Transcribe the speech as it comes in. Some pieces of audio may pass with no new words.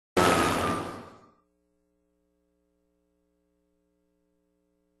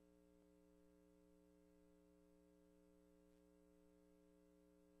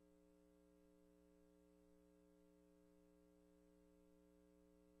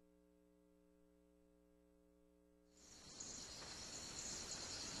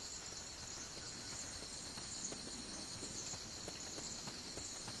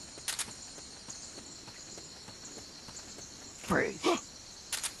Freeze.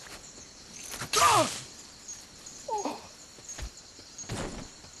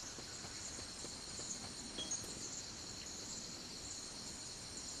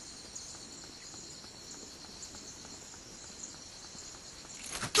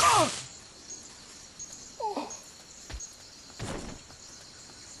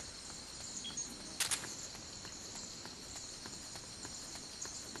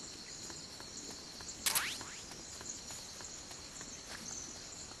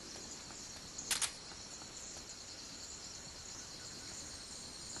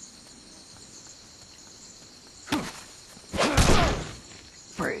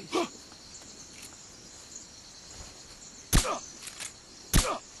 Freeze.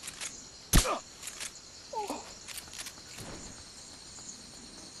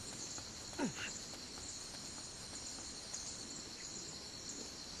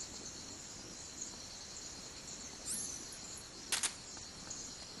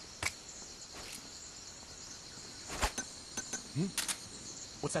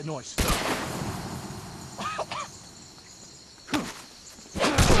 What's that noise?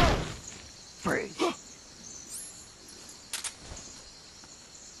 Freeze.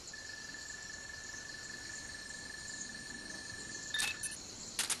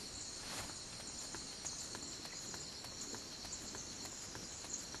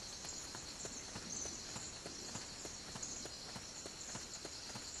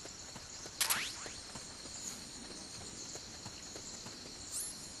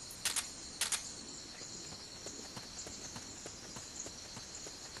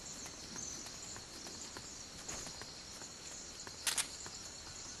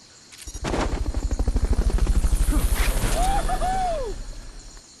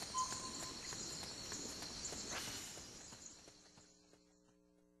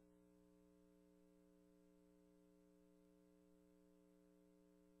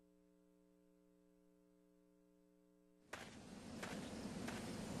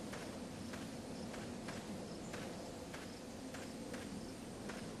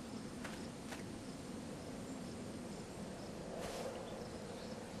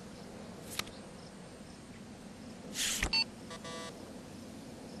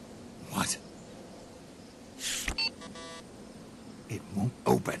 What? It won't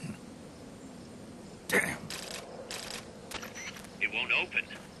open. Damn. It won't open.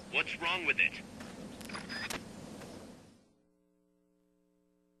 What's wrong with it?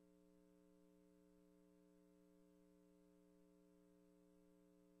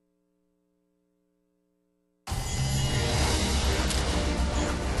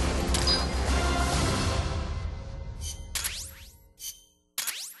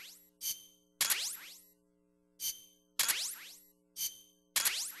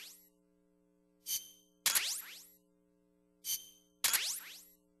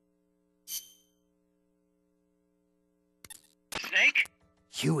 Snake?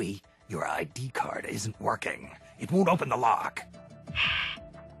 Huey, your ID card isn't working. It won't open the lock.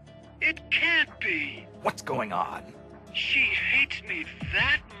 It can't be. What's going on? She hates me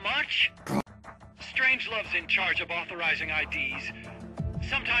that much? Strangelove's in charge of authorizing IDs.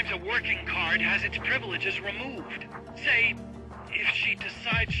 Sometimes a working card has its privileges removed. Say, if she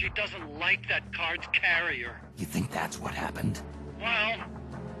decides she doesn't like that card's carrier. You think that's what happened? Well,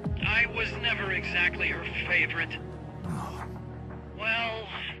 I was never exactly her favorite. Oh, Well,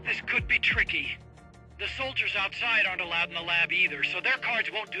 this could be tricky. The soldiers outside aren't allowed in the lab either, so their cards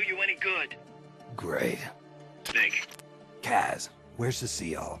won't do you any good. great. Snake, Kaz, where's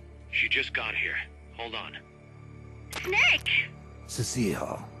Cecile? she just got here. Hold on. Snake!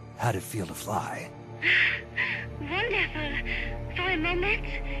 Cecile, how'd it feel to fly? Wonderful. For a moment,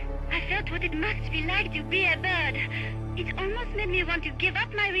 I felt what it must be like to be a bird. It almost made me want to give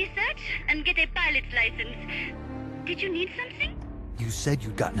up my research and get a pilot's license. Did you need something? You said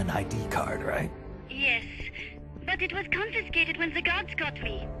you'd gotten an ID card, right? Yes, but it was confiscated when the guards caught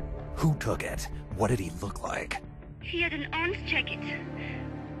me. Who took it? What did he look like? He had an orange jacket.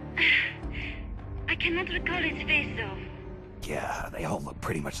 I cannot recall his face, though. Yeah, they all look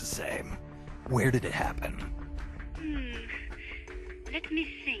pretty much the same. Where did it happen? Let me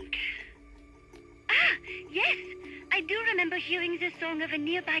think. Ah, yes! I do remember hearing the song of a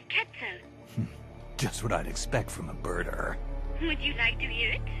nearby quetzal. Just what I'd expect from a birder. Would you like to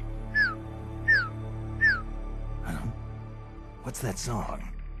hear it? Huh? What's that song?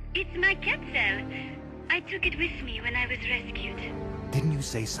 It's my quetzal. I took it with me when I was rescued. Didn't you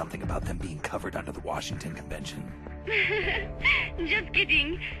say something about them being covered under the Washington Convention? Just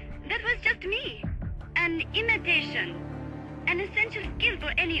kidding. That was just me. An imitation. An essential skill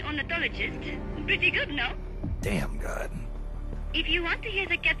for any ornithologist. Pretty good, no? Damn good. If you want to hear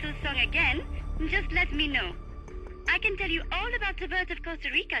the Quetzal song again, just let me know. I can tell you all about the birds of Costa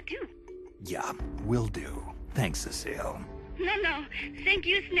Rica, too. Yeah, will do. Thanks, Cecile. No. Thank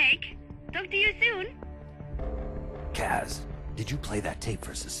you, Snake. Talk to you soon. Kaz, did you play that tape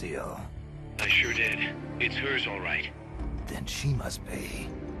for Cecile? I sure did. It's hers, all right. Then she must be...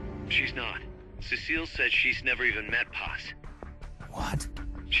 She's not. Cecile says she's never even met Paz. What?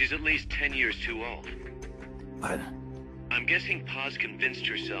 She's at least 10 years too old. But... I'm guessing Paz convinced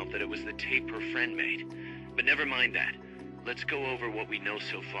herself that it was the tape her friend made. But never mind that. Let's go over what we know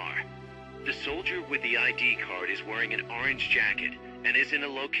so far. The soldier with the ID card is wearing an orange jacket and is in a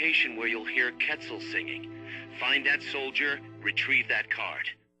location where you'll hear Quetzal singing. Find that soldier, retrieve that card.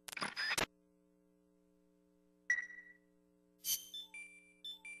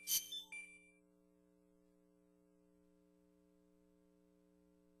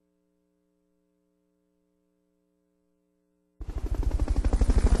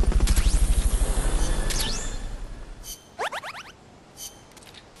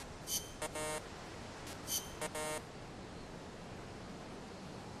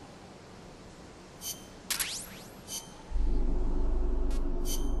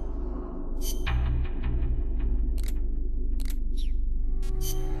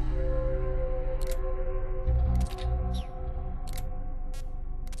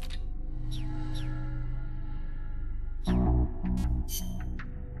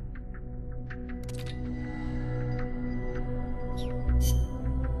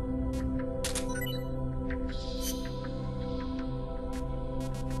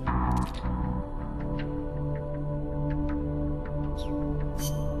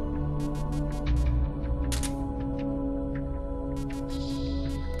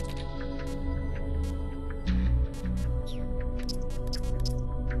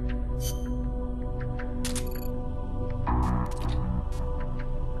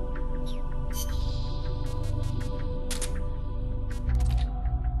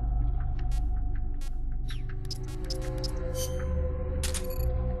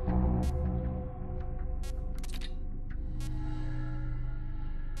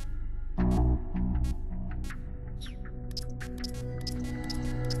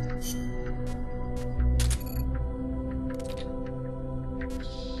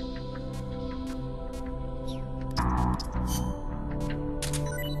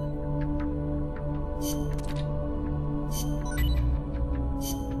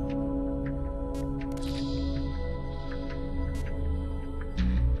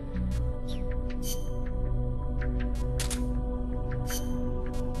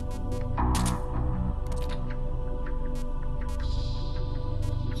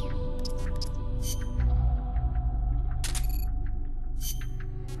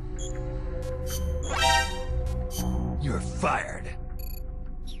 You're fired.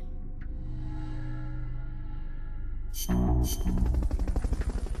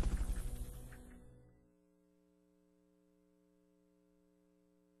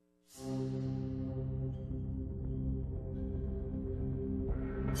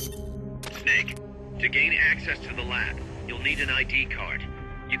 Snake, to gain access to the lab, you'll need an ID card.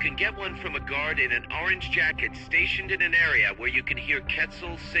 You can get one from a guard in an orange jacket stationed in an area where you can hear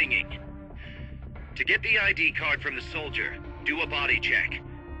Quetzal singing. To get the ID card from the soldier, do a body check.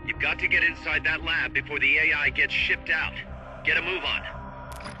 You've got to get inside that lab before the AI gets shipped out. Get a move on.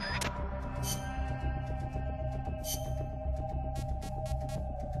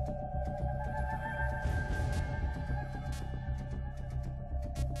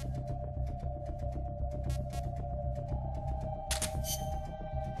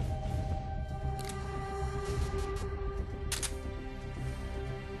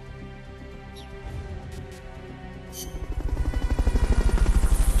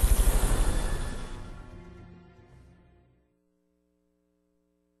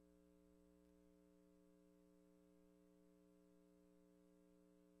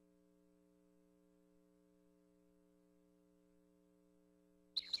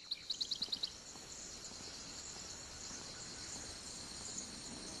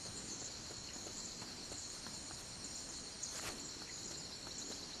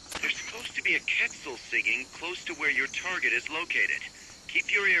 There's supposed to be a Quetzal singing close to where your target is located.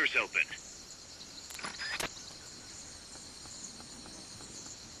 Keep your ears open.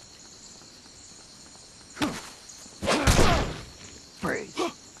 Freeze.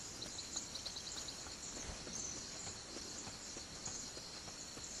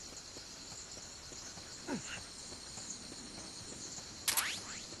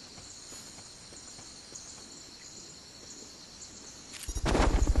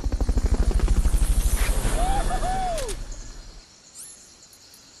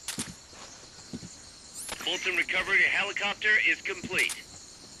 Fulton recovery helicopter is complete.